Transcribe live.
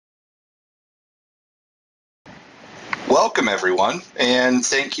Welcome, everyone, and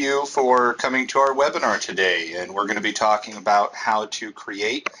thank you for coming to our webinar today. And we're going to be talking about how to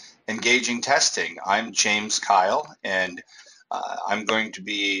create engaging testing. I'm James Kyle, and I'm going to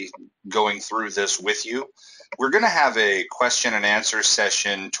be going through this with you. We're going to have a question and answer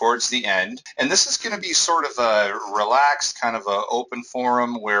session towards the end, and this is going to be sort of a relaxed, kind of an open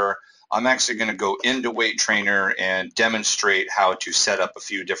forum where I'm actually going to go into Waitrainer and demonstrate how to set up a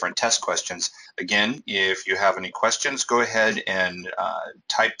few different test questions. Again, if you have any questions, go ahead and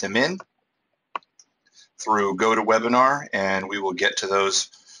type them in through GoToWebinar, and we will get to those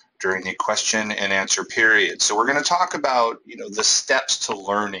during the question and answer period. So we're going to talk about, the steps to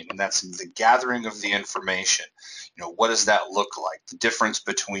learning, and that's the gathering of the information. What does that look like? The difference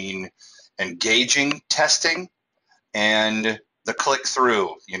between engaging testing and the click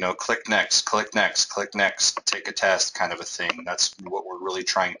through, click next, click next, click next, take a test kind of a thing. That's what we're really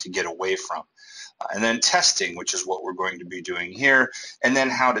trying to get away from. And then testing, which is what we're going to be doing here, and then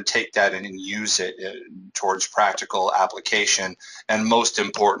how to take that and use it towards practical application, and most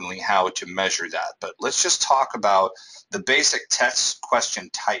importantly, how to measure that. But let's just talk about the basic test question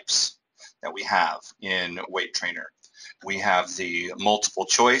types that we have in Waitrainer. We have the multiple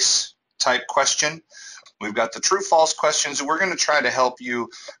choice type question. We've got the true-false questions, and we're going to try to help you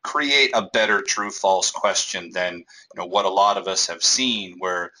create a better true-false question than what a lot of us have seen,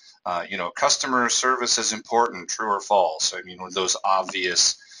 where customer service is important, true or false. I mean, with those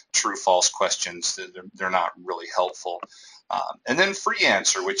obvious true-false questions, they're not really helpful. And then free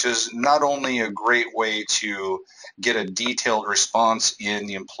answer, which is not only a great way to get a detailed response in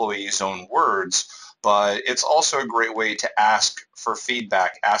the employee's own words, but it's also a great way to ask for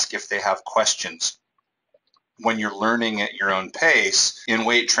feedback, ask if they have questions. When you're learning at your own pace in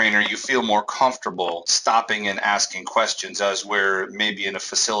Waitrainer, you feel more comfortable stopping and asking questions, as where maybe in a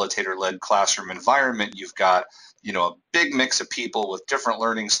facilitator-led classroom environment, you've got a big mix of people with different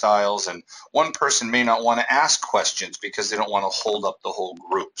learning styles, and one person may not want to ask questions because they don't want to hold up the whole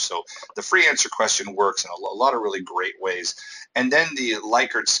group. So the free answer question works in a lot of really great ways. And then the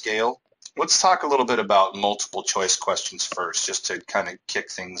Likert scale. Let's talk a little bit about multiple choice questions first, just to kind of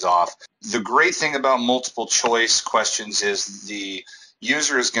kick things off. The great thing about multiple choice questions is the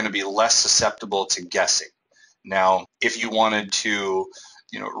user is going to be less susceptible to guessing. Now, if you wanted to,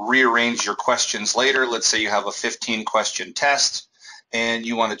 rearrange your questions later, let's say you have a 15-question test and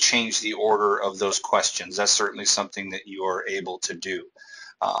you want to change the order of those questions, that's certainly something that you are able to do.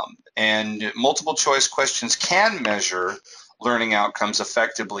 And multiple choice questions can measure learning outcomes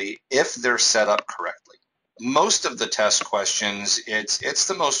effectively if they're set up correctly. Most of the test questions, it's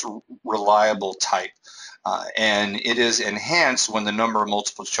the most reliable type, and it is enhanced when the number of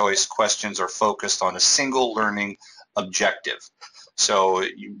multiple choice questions are focused on a single learning objective. So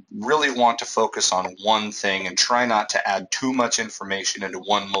you really want to focus on one thing and try not to add too much information into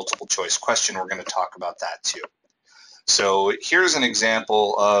one multiple choice question. We're going to talk about that too. So here's an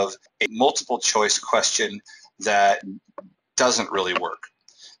example of a multiple choice question that doesn't really work.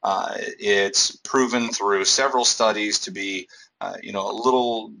 It's proven through several studies to be, a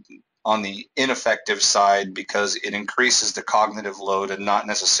little on the ineffective side because it increases the cognitive load and not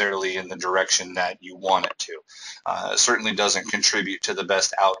necessarily in the direction that you want it to. It certainly doesn't contribute to the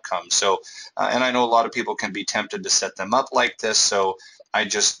best outcome. So, and I know a lot of people can be tempted to set them up like this, so I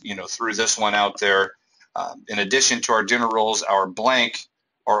just, threw this one out there. In addition to our dinner rolls, our blank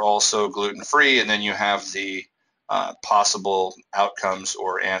are also gluten-free, and then you have the possible outcomes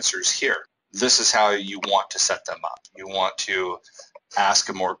or answers here. This is how you want to set them up. You want to ask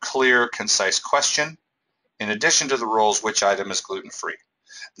a more clear, concise question. In addition to the rolls, which item is gluten-free?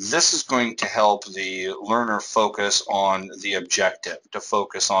 This is going to help the learner focus on the objective, to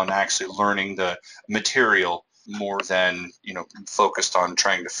focus on actually learning the material more than, focused on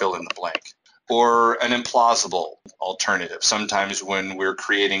trying to fill in the blank. Or an implausible alternative. Sometimes when we're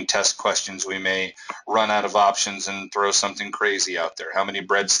creating test questions, we may run out of options and throw something crazy out there. How many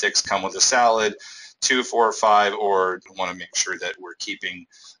breadsticks come with a salad? 2, 4, or 5, or we want to make sure that we're keeping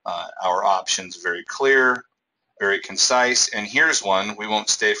our options very clear, very concise. And here's one, we won't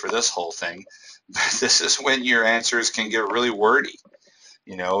stay for this whole thing, but this is when your answers can get really wordy.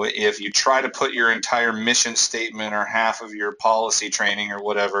 If you try to put your entire mission statement or half of your policy training or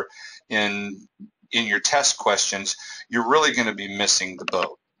whatever in your test questions, you're really going to be missing the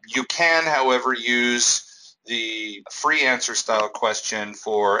boat. You can, however, use the free answer style question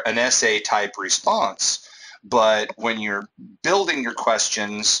for an essay type response, but when you're building your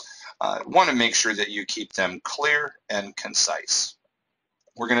questions, want to make sure that you keep them clear and concise.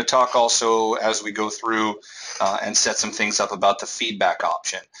 We're going to talk also as we go through and set some things up about the feedback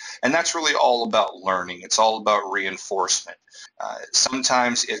option. And that's really all about learning. It's all about reinforcement.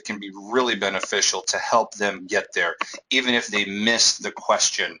 Sometimes it can be really beneficial to help them get there, even if they miss the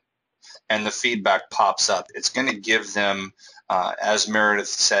question and the feedback pops up. It's going to give them, as Meredith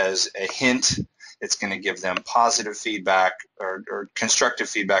says, a hint. It's going to give them positive feedback or constructive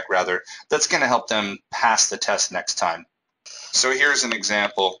feedback, rather, that's going to help them pass the test next time. So here's an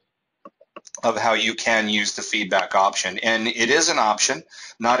example of how you can use the feedback option. And it is an option.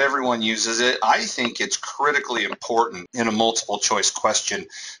 Not everyone uses it. I think it's critically important in a multiple choice question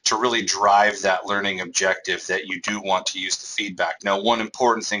to really drive that learning objective that you do want to use the feedback. Now, one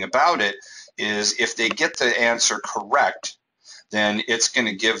important thing about it is if they get the answer correct, then it's going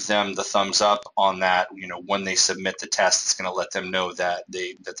to give them the thumbs up on that. When they submit the test, it's going to let them know that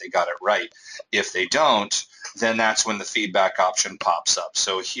they got it right. If they don't, then that's when the feedback option pops up.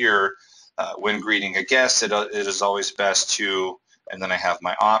 So here, when greeting a guest, it is always best to, and then I have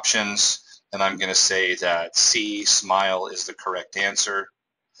my options, and I'm going to say that C, smile, is the correct answer.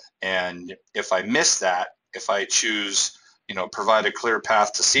 And if I miss that, if I choose, provide a clear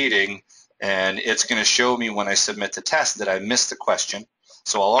path to seating, and it's going to show me when I submit the test that I missed the question.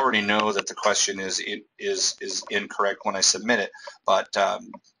 So I'll already know that the question is incorrect when I submit it, but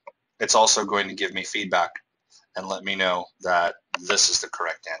it's also going to give me feedback and let me know that this is the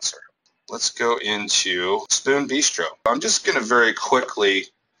correct answer. Let's go into Spoon Bistro. I'm just going to very quickly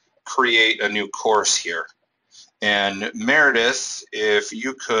create a new course here. And Meredith, if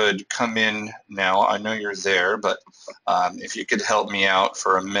you could come in now, I know you're there, but if you could help me out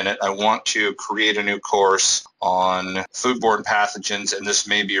for a minute, I want to create a new course on foodborne pathogens, and this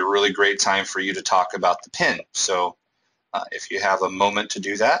may be a really great time for you to talk about the PIN. So if you have a moment to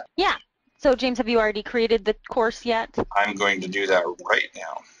do that. Yeah. So James, have you already created the course yet? I'm going to do that right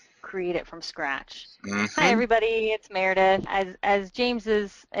now. Create it from scratch. Mm-hmm. Hi everybody, it's Meredith. As James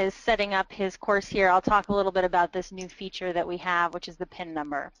is setting up his course here, I'll talk a little bit about this new feature that we have, which is the PIN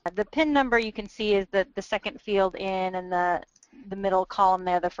number. The PIN number you can see is the second field in and the middle column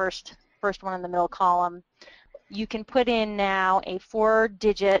there, the first one in the middle column. You can put in now a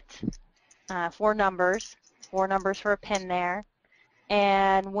 4-digit, 4 numbers for a PIN there.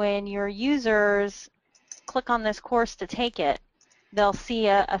 And when your users click on this course to take it, they'll see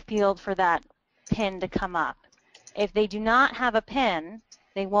a field for that PIN to come up. If they do not have a PIN,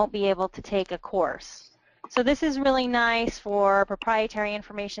 they won't be able to take a course. So this is really nice for proprietary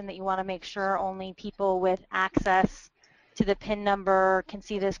information that you want to make sure only people with access to the PIN number can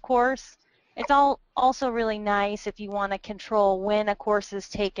see this course. It's also really nice if you want to control when a course is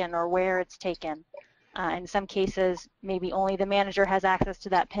taken or where it's taken. In some cases, maybe only the manager has access to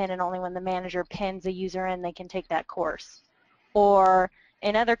that PIN, and only when the manager pins a user in, they can take that course. Or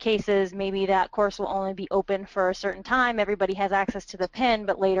in other cases, maybe that course will only be open for a certain time. Everybody has access to the PIN,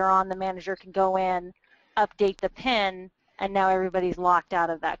 but later on the manager can go in, update the PIN, and now everybody's locked out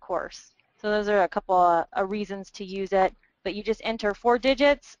of that course. So those are a couple of reasons to use it. But you just enter 4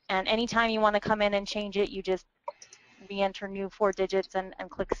 digits, and anytime you want to come in and change it, you just re-enter new 4 digits and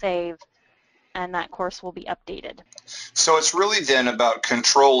click Save, and that course will be updated. So it's really then about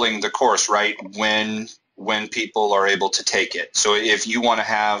controlling the course, right, when people are able to take it. So if you want to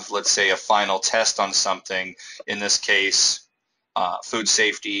have, let's say, a final test on something, in this case, food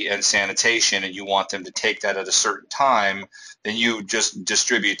safety and sanitation, and you want them to take that at a certain time, then you just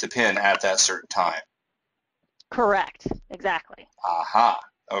distribute the PIN at that certain time. Correct. Exactly. Aha.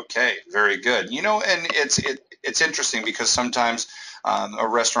 Okay. Very good. And it's interesting because sometimes a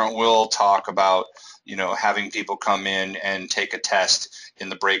restaurant will talk about, having people come in and take a test in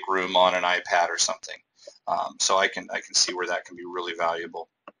the break room on an iPad or something. So I can see where that can be really valuable.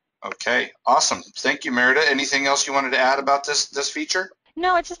 Okay. Awesome. Thank you, Meredith. Anything else you wanted to add about this feature?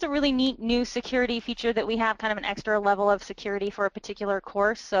 No, it's just a really neat new security feature that we have, kind of an extra level of security for a particular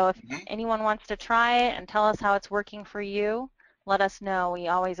course. So if anyone wants to try it and tell us how it's working for you, let us know. We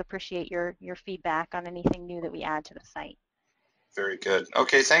always appreciate your feedback on anything new that we add to the site. Very good.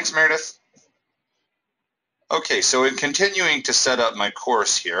 Okay, thanks, Meredith. Okay, so in continuing to set up my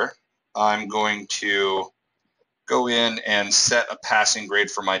course here, I'm going to go in and set a passing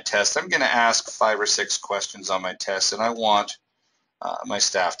grade for my test. I'm going to ask 5 or 6 questions on my test, and I want my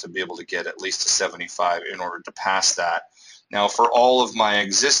staff to be able to get at least a 75 in order to pass that. Now, for all of my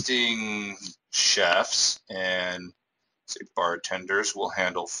existing chefs and say bartenders, we'll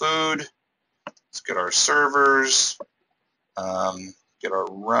handle food. Let's get our servers, get our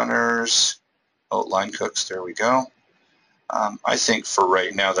runners, line cooks, there we go. I think for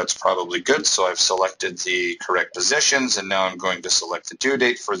right now that's probably good, so I've selected the correct positions, and now I'm going to select the due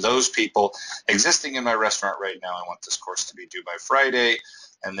date for those people existing in my restaurant right now. I want this course to be due by Friday,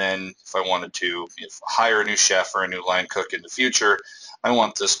 and then if I wanted to hire a new chef or a new line cook in the future, I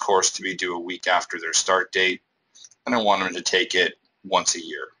want this course to be due a week after their start date, and I want them to take it once a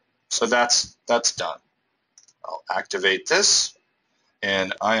year. So that's done. I'll activate this,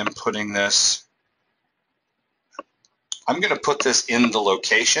 and I am putting this, I'm going to put this in the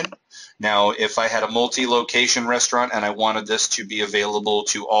location. Now, if I had a multi-location restaurant and I wanted this to be available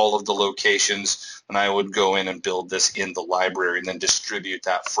to all of the locations, then I would go in and build this in the library and then distribute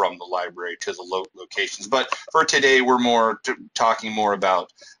that from the library to the locations. But for today, we're talking more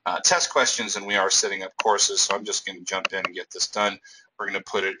about test questions, and we are setting up courses. So I'm just going to jump in and get this done. We're going to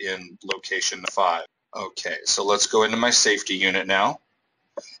put it in location 5. Okay, so let's go into my safety unit now.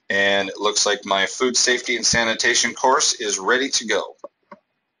 And it looks like my food safety and sanitation course is ready to go.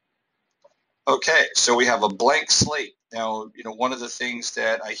 Okay, so we have a blank slate. Now, one of the things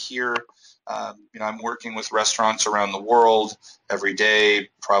that I hear, I'm working with restaurants around the world every day,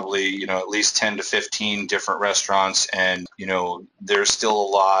 probably, at least 10 to 15 different restaurants. And, there's still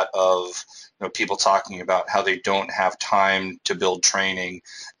a lot of, people talking about how they don't have time to build training.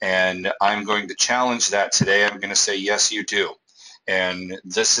 And I'm going to challenge that today. I'm going to say, yes, you do. And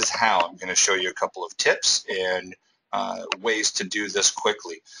this is how. I'm going to show you a couple of tips and ways to do this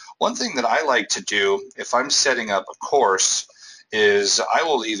quickly. One thing that I like to do if I'm setting up a course is I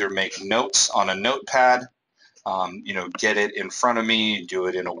will either make notes on a notepad, get it in front of me, do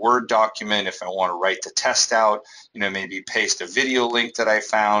it in a Word document if I want to write the test out, maybe paste a video link that I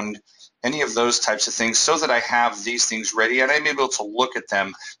found, any of those types of things, so that I have these things ready and I'm able to look at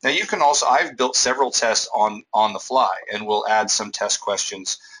them. Now you can also, I've built several tests on the fly, and we'll add some test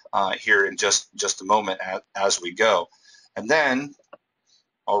questions here in just a moment as we go. And then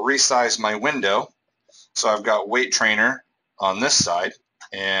I'll resize my window. So I've got Waitrainer on this side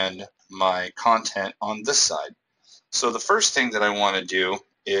and my content on this side. So the first thing that I want to do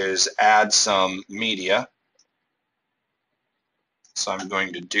is add some media. So I'm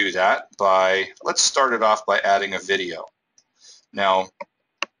going to do that let's start it off by adding a video. Now,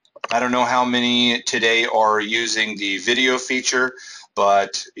 I don't know how many today are using the video feature,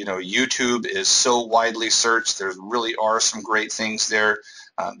 but YouTube is so widely searched. There really are some great things there.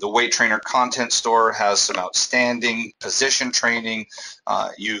 The Waitrainer content store has some outstanding position training.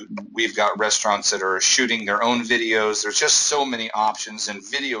 We've got restaurants that are shooting their own videos. There's just so many options, and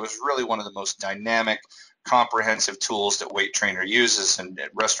video is really one of the most dynamic, comprehensive tools that Waitrainer uses, and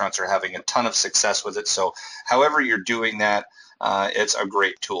restaurants are having a ton of success with it. So however you're doing that, it's a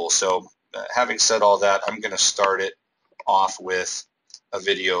great tool. So having said all that, I'm going to start it off with a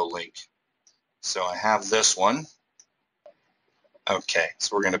video link. So I have this one. Okay,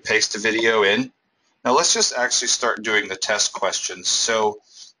 so we're going to paste a video in. Now let's just actually start doing the test questions. So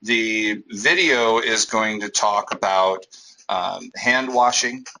the video is going to talk about hand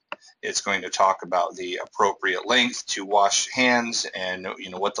washing. It's going to talk about the appropriate length to wash hands and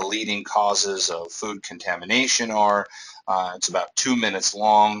what the leading causes of food contamination are. It's about 2 minutes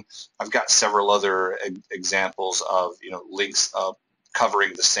long. I've got several other examples of links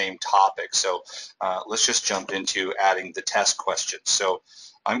covering the same topic. So let's just jump into adding the test questions. So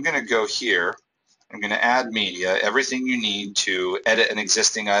I'm going to go here. I'm going to add media. Everything you need to edit an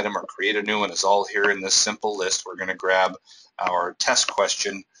existing item or create a new one is all here in this simple list. We're going to grab our test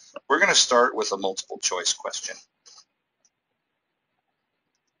question. We're going to start with a multiple choice question.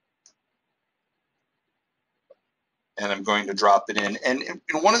 And I'm going to drop it in. And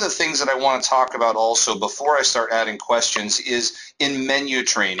one of the things that I want to talk about also before I start adding questions is in menu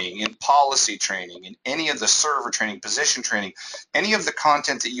training, in policy training, in any of the server training, position training, any of the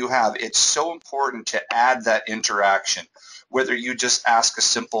content that you have, it's so important to add that interaction, whether you just ask a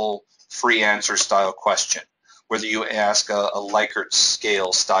simple free answer style question, whether you ask a Likert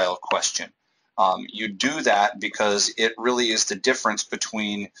scale style question. You do that because it really is the difference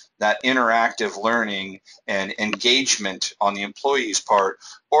between that interactive learning and engagement on the employee's part,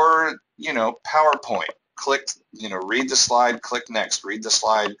 or PowerPoint. Click, read the slide, click next. Read the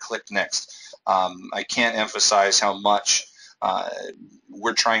slide, click next. I can't emphasize how much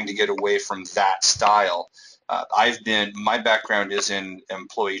we're trying to get away from that style. My background is in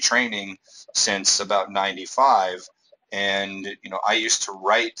employee training since about '95. And I used to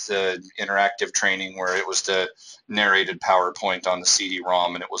write the interactive training where it was the narrated PowerPoint on the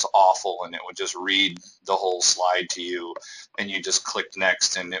CD-ROM, and it was awful, and it would just read the whole slide to you, and you just clicked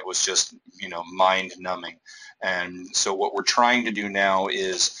next, and it was just mind-numbing. And so what we're trying to do now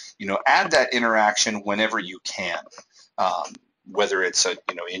is add that interaction whenever you can. whether it's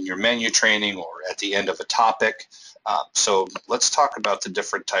in your menu training or at the end of a topic. So let's talk about the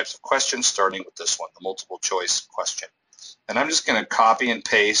different types of questions, starting with this one, the multiple choice question. And I'm just going to copy and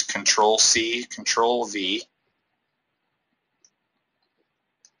paste Control-C, Control-V.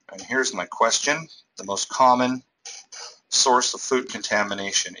 And here's my question. The most common source of food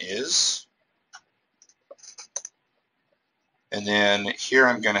contamination is, and then here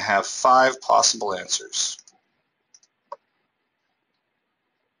I'm going to have 5 possible answers.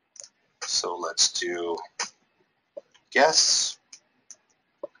 So let's do guess.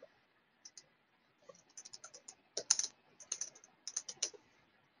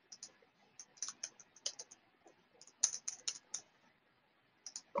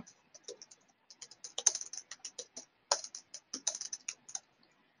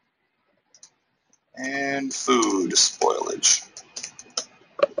 And food spoilage.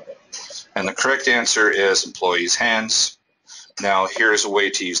 And the correct answer is employees' hands. Now here's a way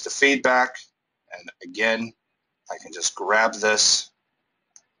to use the feedback. And again, I can just grab this,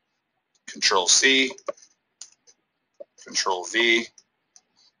 Control-C, Control-V,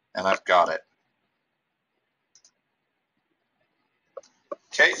 and I've got it.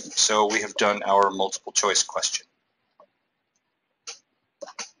 Okay, so we have done our multiple choice question.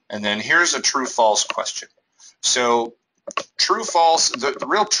 And then here's a true-false question. So true-false, the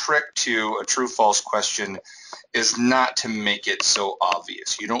real trick to a true-false question is not to make it so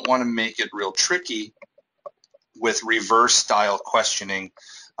obvious. You don't want to make it real tricky with reverse style questioning.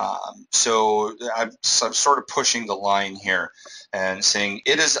 So I'm sort of pushing the line here and saying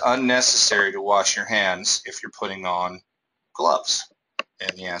it is unnecessary to wash your hands if you're putting on gloves.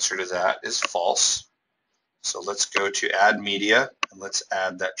 And the answer to that is false. So let's go to add media and let's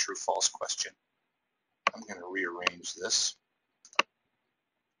add that true-false question. I'm going to rearrange this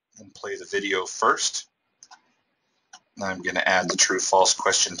and play the video first. Now I'm going to add the true-false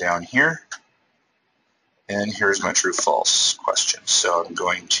question down here. And here's my true-false question. So I'm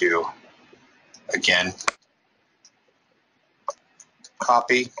going to, again,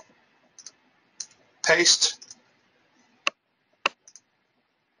 copy, paste.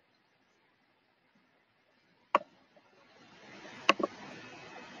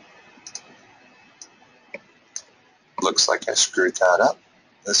 Looks like I screwed that up.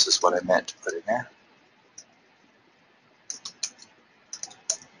 This is what I meant to put in there.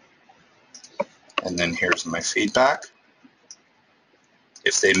 And then here's my feedback.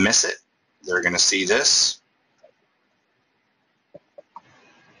 If they miss it, they're going to see this.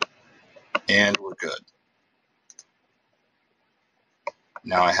 And we're good.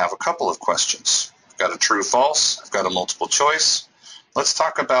 Now I have a couple of questions. I've got a true-false. I've got a multiple choice. Let's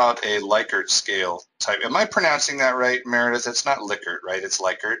talk about a Likert scale type. Am I pronouncing that right, Meredith? It's not Likert, right? It's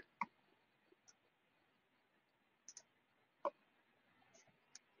Likert.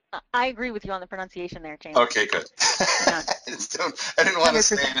 I agree with you on the pronunciation there, James. Okay, good. Yeah. I didn't want to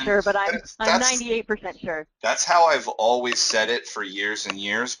say 100% sure, but I'm 98% sure. That's how I've always said it for years and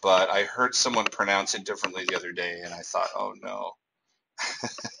years, but I heard someone pronounce it differently the other day, and I thought, oh no.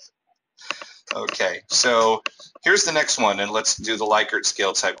 Okay, so here's the next one, and let's do the Likert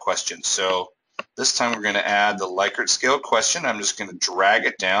scale type question. So this time we're going to add the Likert scale question. I'm just going to drag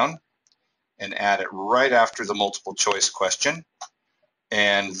it down and add it right after the multiple choice question.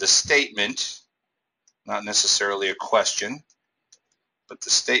 And the statement, not necessarily a question, but the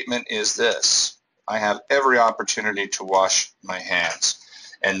statement is this: I have every opportunity to wash my hands.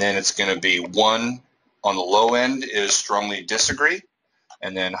 And then it's going to be 1 on the low end is strongly disagree,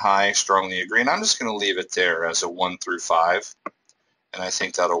 and then high, strongly agree. And I'm just going to leave it there as a 1 through 5, and I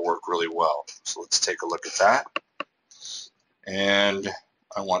think that'll work really well. So let's take a look at that. And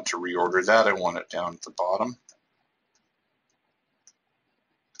I want to reorder that. I want it down at the bottom.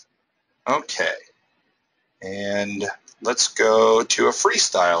 Okay, and let's go to a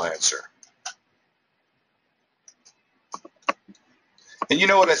freestyle answer. And you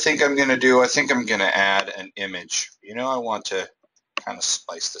know what I think I'm going to do? I think I'm going to add an image. I want to kind of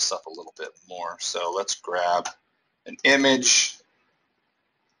spice this up a little bit more. So let's grab an image,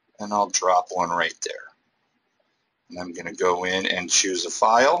 and I'll drop one right there. And I'm going to go in and choose a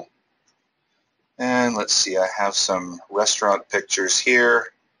file. And let's see, I have some restaurant pictures here.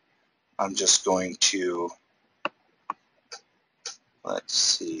 I'm just going to, let's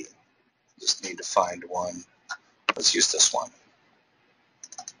see, just need to find one. Let's use this one.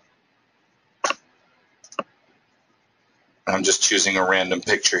 I'm just choosing a random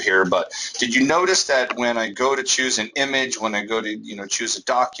picture here, but did you notice that when I go to choose an image, when I go to choose a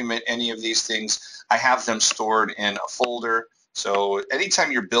document, any of these things, I have them stored in a folder. So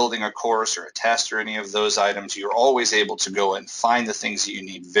anytime you're building a course or a test or any of those items, you're always able to go and find the things that you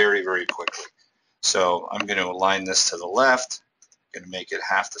need very, very quickly. So I'm going to align this to the left. I'm going to make it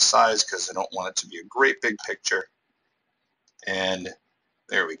half the size because I don't want it to be a great big picture. And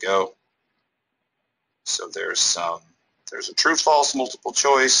there we go. So there's a true false multiple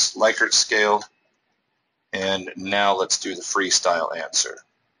choice, Likert scale. And now let's do the freestyle answer.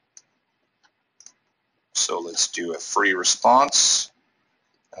 So let's do a free response.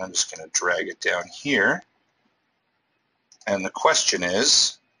 I'm just going to drag it down here. And the question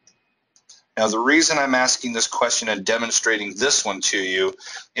is, now the reason I'm asking this question and demonstrating this one to you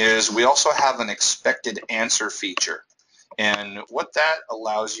is we also have an expected answer feature. And what that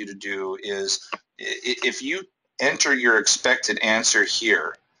allows you to do is if you enter your expected answer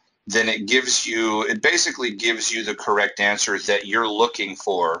here, then it basically gives you the correct answer that you're looking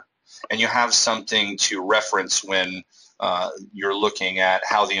for, and you have something to reference when you're looking at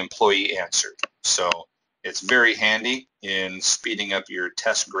how the employee answered. So it's very handy in speeding up your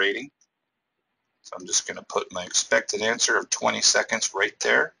test grading. So I'm just going to put my expected answer of 20 seconds right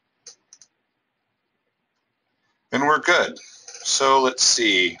there. And we're good. So let's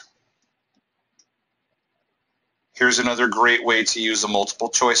see. Here's another great way to use a multiple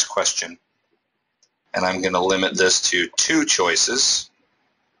choice question. And I'm going to limit this to 2 choices.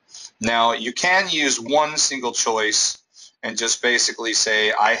 Now you can use one single choice and just basically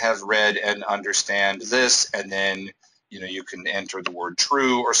say, I have read and understand this, and then you can enter the word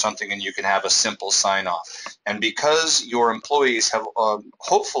true or something, and you can have a simple sign off. And because your employees have,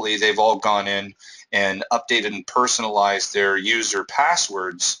 hopefully they've all gone in and updated and personalized their user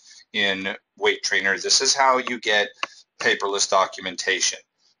passwords in Waitrainer, this is how you get paperless documentation.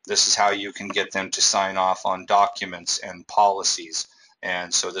 This is how you can get them to sign off on documents and policies.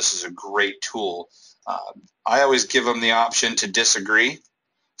 And so this is a great tool. I always give them the option to disagree.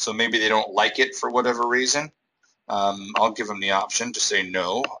 So maybe they don't like it for whatever reason. I'll give them the option to say,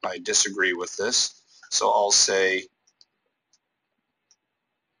 no, I disagree with this. So I'll say,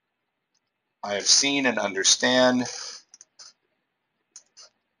 I have seen and understand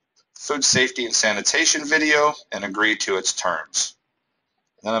food safety and sanitation video and agree to its terms.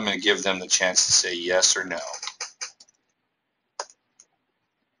 And then I'm going to give them the chance to say yes or no.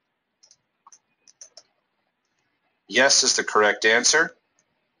 Yes is the correct answer.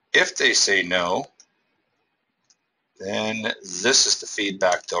 If they say no, then this is the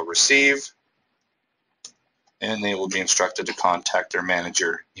feedback they'll receive, and they will be instructed to contact their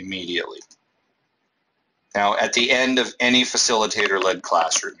manager immediately. Now, at the end of any facilitator-led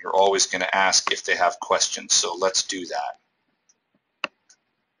classroom, you're always going to ask if they have questions, so let's do that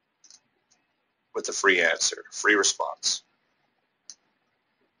with a free answer, free response.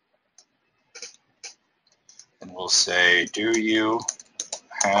 And we'll say, do you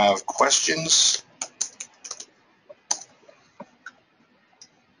have questions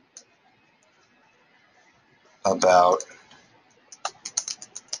about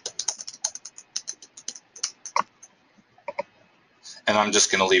and I'm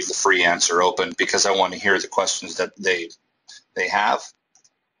just going to leave the free answer open because I want to hear the questions that they have,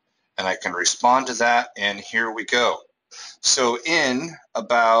 and I can respond to that, and here we go. So in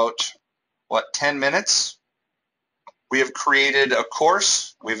about 10 minutes, we have created a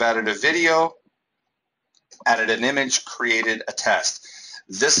course, we've added a video, added an image, created a test.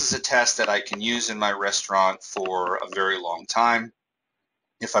 This is a test that I can use in my restaurant for a very long time.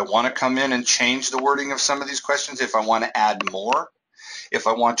 If I want to come in and change the wording of some of these questions, if I want to add more, if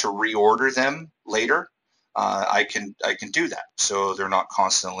I want to reorder them later, I can do that. So they're not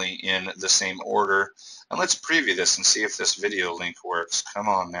constantly in the same order. And let's preview this and see if this video link works. Come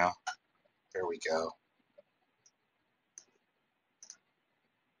on now. There we go.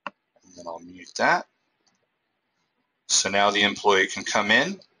 And then I'll mute that. So now the employee can come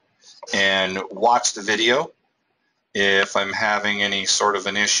in and watch the video. If I'm having any sort of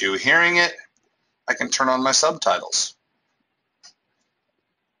an issue hearing it, I can turn on my subtitles.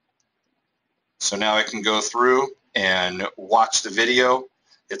 So now I can go through and watch the video.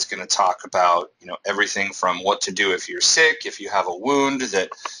 It's going to talk about, everything from what to do if you're sick, if you have a wound that,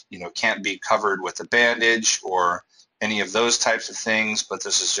 can't be covered with a bandage or any of those types of things. But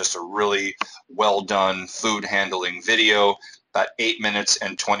this is just a really well done food handling video, about 8 minutes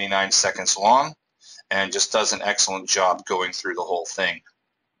and 29 seconds long, and just does an excellent job going through the whole thing.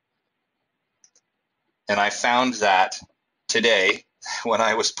 And I found that today, when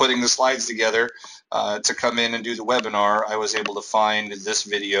I was putting the slides together to come in and do the webinar, I was able to find this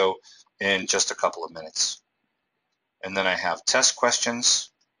video in just a couple of minutes. And then I have test questions.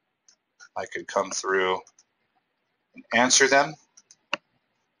 I could come through and answer them.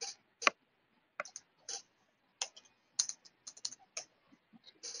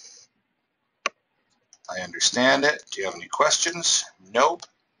 I understand it. Do you have any questions? Nope.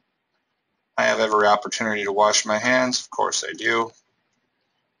 I have every opportunity to wash my hands. Of course I do.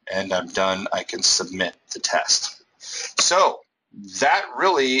 And I'm done. I can submit the test. So that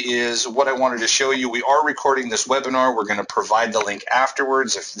really is what I wanted to show you. We are recording this webinar. We're going to provide the link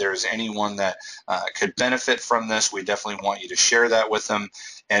afterwards. If there's anyone that could benefit from this, we definitely want you to share that with them.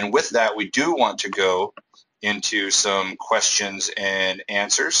 And with that, we do want to go into some questions and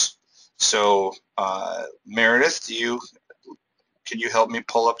answers. So Meredith, can you help me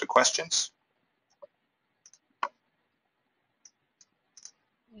pull up the questions?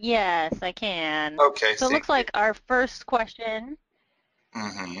 Yes, I can. Okay, So it looks like our first question,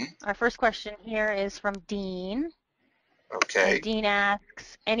 our first question here is from Dean. Okay. And Dean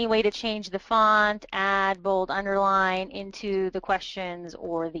asks, any way to change the font, add, bold, underline into the questions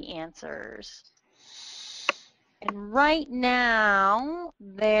or the answers? And right now,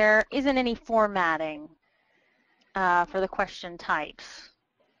 there isn't any formatting for the question types.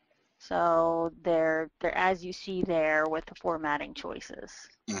 So they're as you see there with the formatting choices.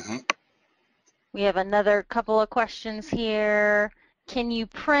 We have another couple of questions here. Can you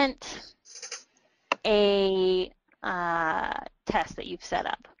print a test that you've set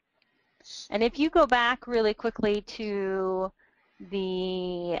up? And if you go back really quickly to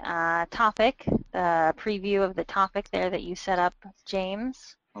the topic, the preview of the topic there that you set up,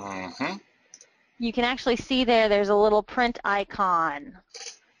 James, you can actually see there's a little print icon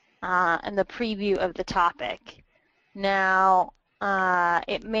in the preview of the topic. Now,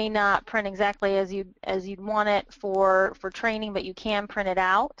 it may not print exactly as you'd want it for training, but you can print it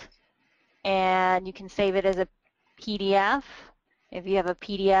out, and you can save it as a PDF. If you have a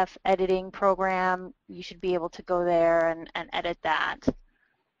PDF editing program, you should be able to go there and edit that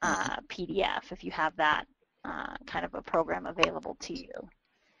PDF if you have that kind of a program available to you.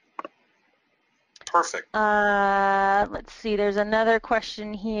 Perfect. Let's see, there's another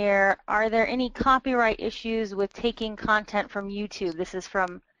question here. Are there any copyright issues with taking content from YouTube? This is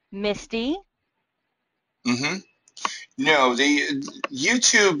from Misty. No, the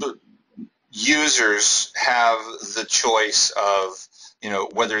YouTube users have the choice of,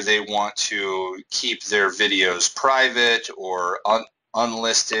 whether they want to keep their videos private or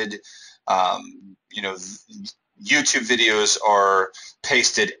unlisted. YouTube videos are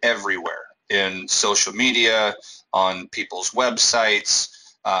pasted everywhere in social media, on people's websites,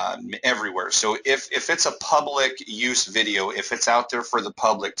 everywhere. So if it's a public use video, if it's out there for the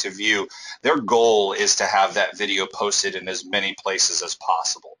public to view, their goal is to have that video posted in as many places as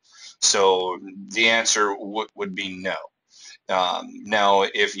possible. So the answer would be no. Now,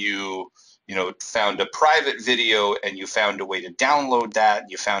 if you found a private video and you found a way to download that,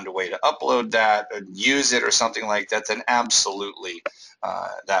 you found a way to upload that, or use it or something like that, then absolutely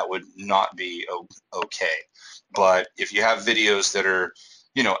that would not be okay. But if you have videos that are,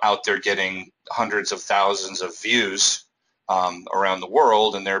 out there getting hundreds of thousands of views around the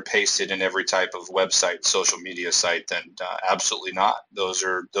world, and they're pasted in every type of website, social media site, then absolutely not. Those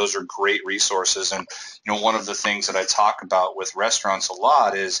are great resources. And one of the things that I talk about with restaurants a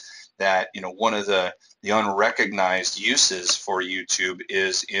lot is that one of the unrecognized uses for YouTube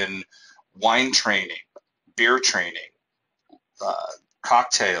is in wine training, beer training,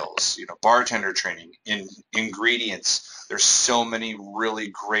 cocktails, bartender training, in ingredients. There's so many really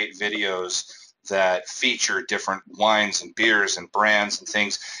great videos that feature different wines and beers and brands and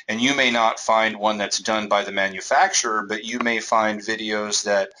things. And you may not find one that's done by the manufacturer, but you may find videos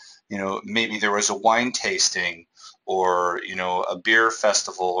that, maybe there was a wine tasting or, a beer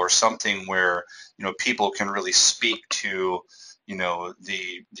festival or something where, people can really speak to,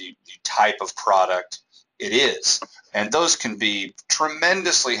 the type of product it is. And those can be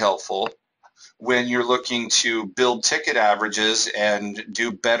tremendously helpful when you're looking to build ticket averages and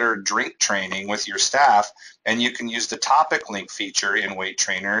do better drink training with your staff. And you can use the topic link feature in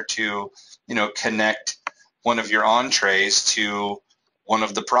Waitrainer to, connect one of your entrees to one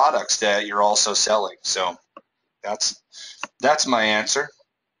of the products that you're also selling. So that's my answer.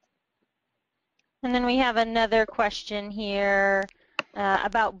 And then we have another question here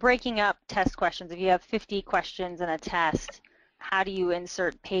about breaking up test questions. If you have 50 questions in a test, how do you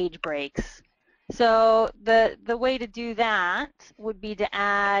insert page breaks? So the way to do that would be to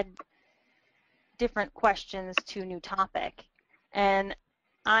add different questions to a new topic. And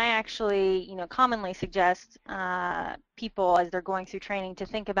I actually, commonly suggest people as they're going through training to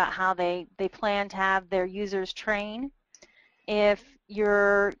think about how they plan to have their users train. If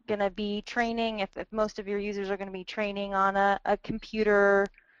you're going to be training, if most of your users are going to be training on a computer,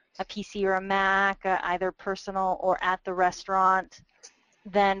 a PC or a Mac, either personal or at the restaurant,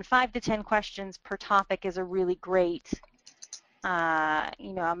 then 5 to 10 questions per topic is a really great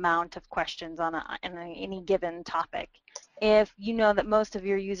amount of questions on any given topic. If you know that most of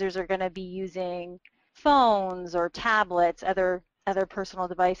your users are going to be using phones or tablets, other personal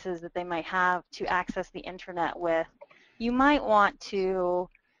devices that they might have to access the internet with, you might want to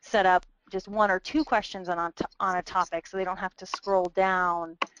set up just 1 or 2 questions on a topic so they don't have to scroll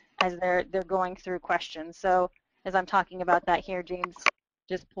down as they're going through questions. So as I'm talking about that here, James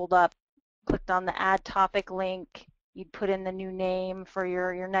just pulled up, clicked on the add topic link. You'd put in the new name for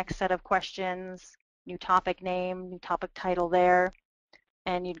your next set of questions, new topic name, new topic title there,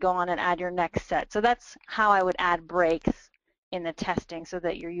 and you'd go on and add your next set. So that's how I would add breaks in the testing so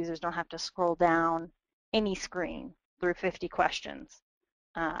that your users don't have to scroll down any screen through 50 questions.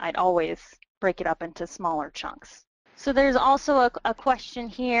 I'd always break it up into smaller chunks. So there's also a question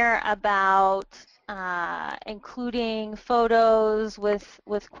here about including photos with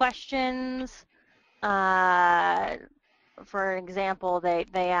questions. For example, they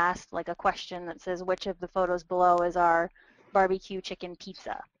asked like a question that says, which of the photos below is our barbecue chicken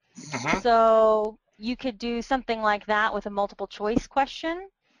pizza? So you could do something like that with a multiple choice question,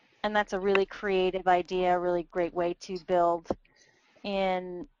 and that's a really creative idea, a really great way to build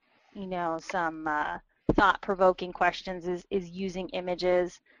in, some thought-provoking questions is using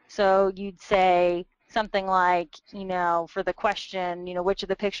images. So you'd say something like, for the question, which of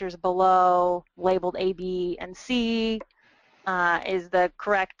the pictures below labeled A, B, and C is the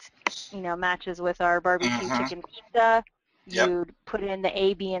correct, matches with our barbecue chicken pizza. You'd put in the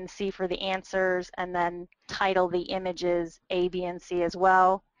A, B, and C for the answers and then title the images A, B, and C as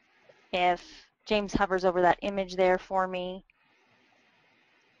well. If James hovers over that image there for me,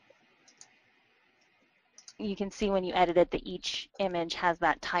 you can see when you edit it that each image has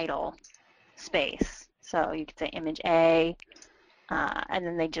that title space. So you could say image A, and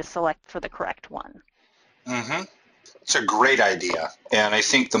then they just select for the correct one. It's a great idea, and I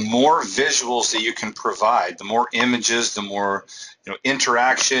think the more visuals that you can provide, the more images, the more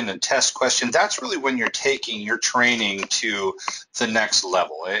interaction and test questions. That's really when you're taking your training to the next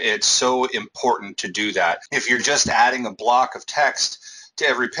level. It's so important to do that. If you're just adding a block of text to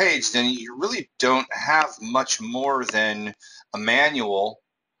every page, then you really don't have much more than a manual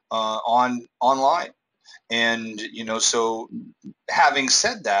online. And so having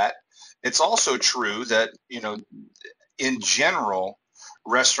said that, it's also true that in general,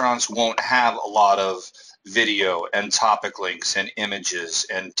 restaurants won't have a lot of video and topic links and images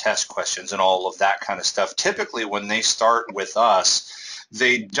and test questions and all of that kind of stuff. Typically, when they start with us,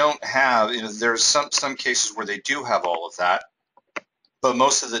 they don't have, there's some cases where they do have all of that, but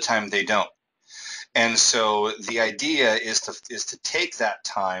most of the time they don't. And so the idea is to take that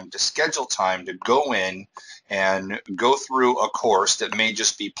time, to schedule time to go in and go through a course that may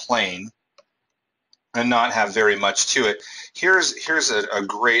just be plain and not have very much to it. Here's a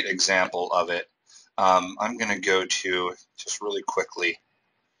great example of it. I'm going to go to, just really quickly,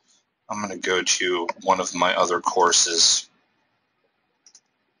 I'm going to go to one of my other courses,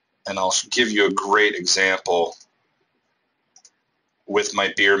 and I'll give you a great example with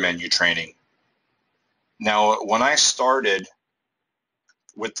my beer menu training. Now, when I started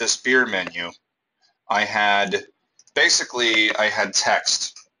with this beer menu, I had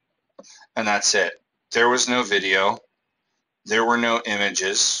text, and that's it. There was no video, there were no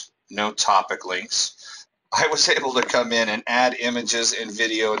images, no topic links. I was able to come in and add images and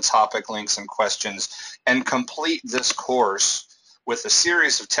video and topic links and questions and complete this course with a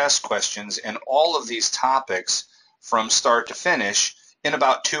series of test questions and all of these topics from start to finish in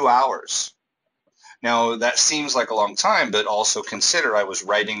about 2 hours. Now, that seems like a long time, but also consider I was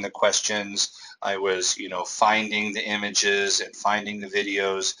writing the questions, I was, finding the images and finding the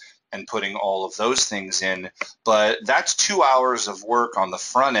videos and putting all of those things in. But that's 2 hours of work on the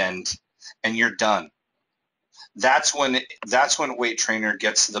front end, and you're done. That's when Waitrainer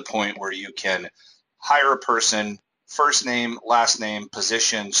gets to the point where you can hire a person, first name, last name,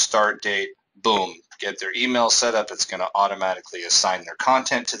 position, start date, boom, get their email set up. It's going to automatically assign their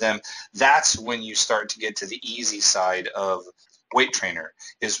content to them. That's when you start to get to the easy side of Waitrainer,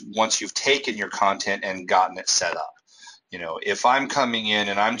 is once you've taken your content and gotten it set up. If I'm coming in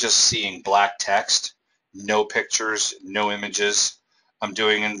and I'm just seeing black text, no pictures, no images, I'm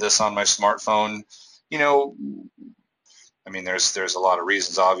doing this on my smartphone, there's a lot of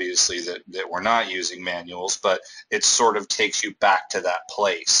reasons, obviously, that we're not using manuals, but it sort of takes you back to that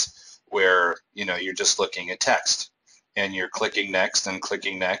place where, you're just looking at text. and you're clicking next and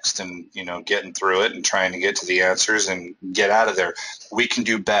getting through it and trying to get to the answers and get out of there. We can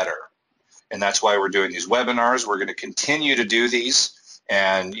do better. And that's why we're doing these webinars. We're going to continue to do these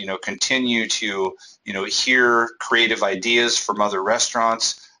and continue to hear creative ideas from other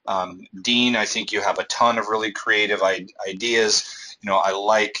restaurants. Dean, I think you have a ton of really creative ideas. I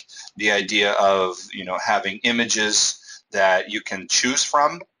like the idea of having images that you can choose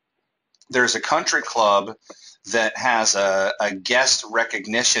from. There's a country club that has a guest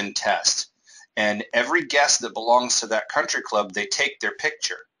recognition test, and every guest that belongs to that country club, they take their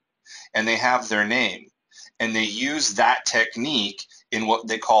picture and they have their name, and they use that technique in what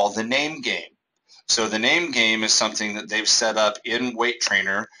they call the name game. So the name game is something that they've set up in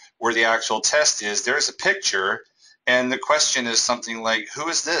Waitrainer, where the actual test is there's a picture and the question is something like, who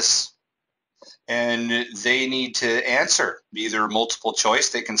is this? And they need to answer either multiple choice.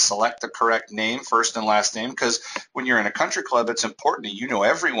 They can select the correct name, first and last name, because when you're in a country club, it's important that you know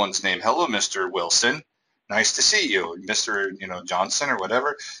everyone's name. Hello, Mr. Wilson. Nice to see you, Mr. Johnson or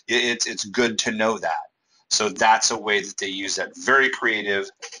whatever. It's good to know that. So that's a way that they use that. Very creative,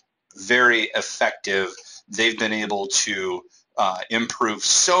 very effective. They've been able to improve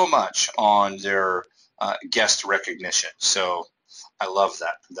so much on their guest recognition. So I love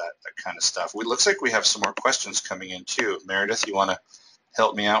that kind of stuff. It looks like we have some more questions coming in too. Meredith, you want to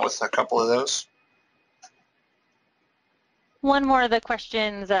help me out with a couple of those? One more of the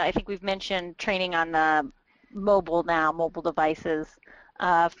questions, I think we've mentioned training on mobile devices,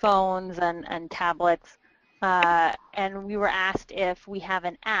 phones and tablets. And we were asked if we have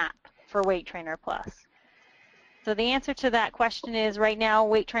an app for Waitrainer Plus. So the answer to that question is right now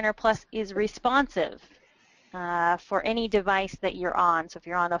Waitrainer Plus is responsive for any device that you're on. So if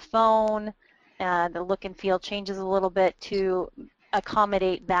you're on a phone, the look and feel changes a little bit to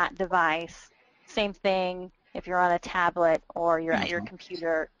accommodate that device. Same thing if you're on a tablet or you're at your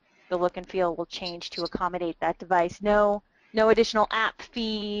computer, the look and feel will change to accommodate that device. No additional app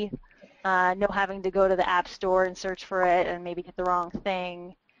fee, no having to go to the App Store and search for it and maybe get the wrong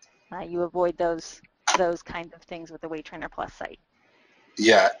thing. You avoid those kinds of things with the Waitrainer Plus site.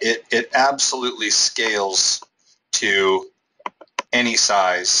 Yeah, it absolutely scales to any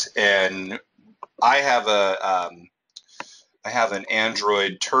size, and I have an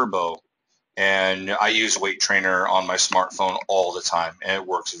Android Turbo, and I use Waitrainer on my smartphone all the time, and it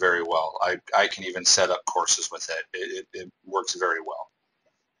works very well. I can even set up courses with it. It works very well.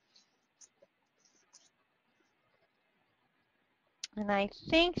 And I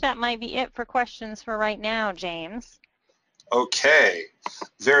think that might be it for questions for right now, James. Okay,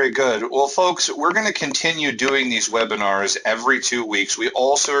 very good. Well, folks, we're going to continue doing these webinars every 2 weeks. We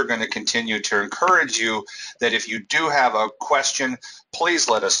also are going to continue to encourage you that if you do have a question, please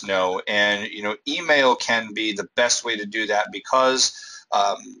let us know. And, email can be the best way to do that because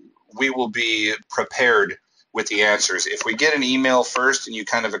we will be prepared with the answers. If we get an email first and you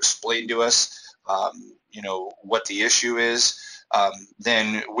kind of explain to us, what the issue is,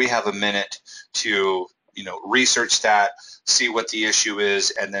 then we have a minute to research that, see what the issue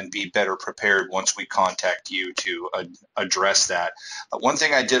is, and then be better prepared once we contact you to address that. One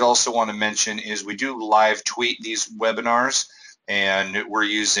thing I did also want to mention is we do live tweet these webinars, and we're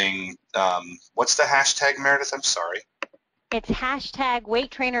using, what's the hashtag, Meredith? I'm sorry. It's hashtag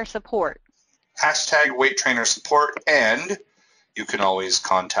Waitrainer Support. Hashtag Waitrainer Support, and you can always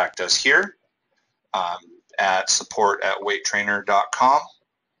contact us here at support@waitrainer.com.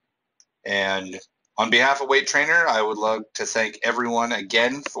 And on behalf of Waitrainer, I would love to thank everyone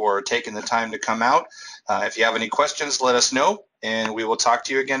again for taking the time to come out. If you have any questions, let us know, and we will talk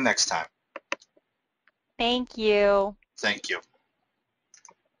to you again next time. Thank you. Thank you.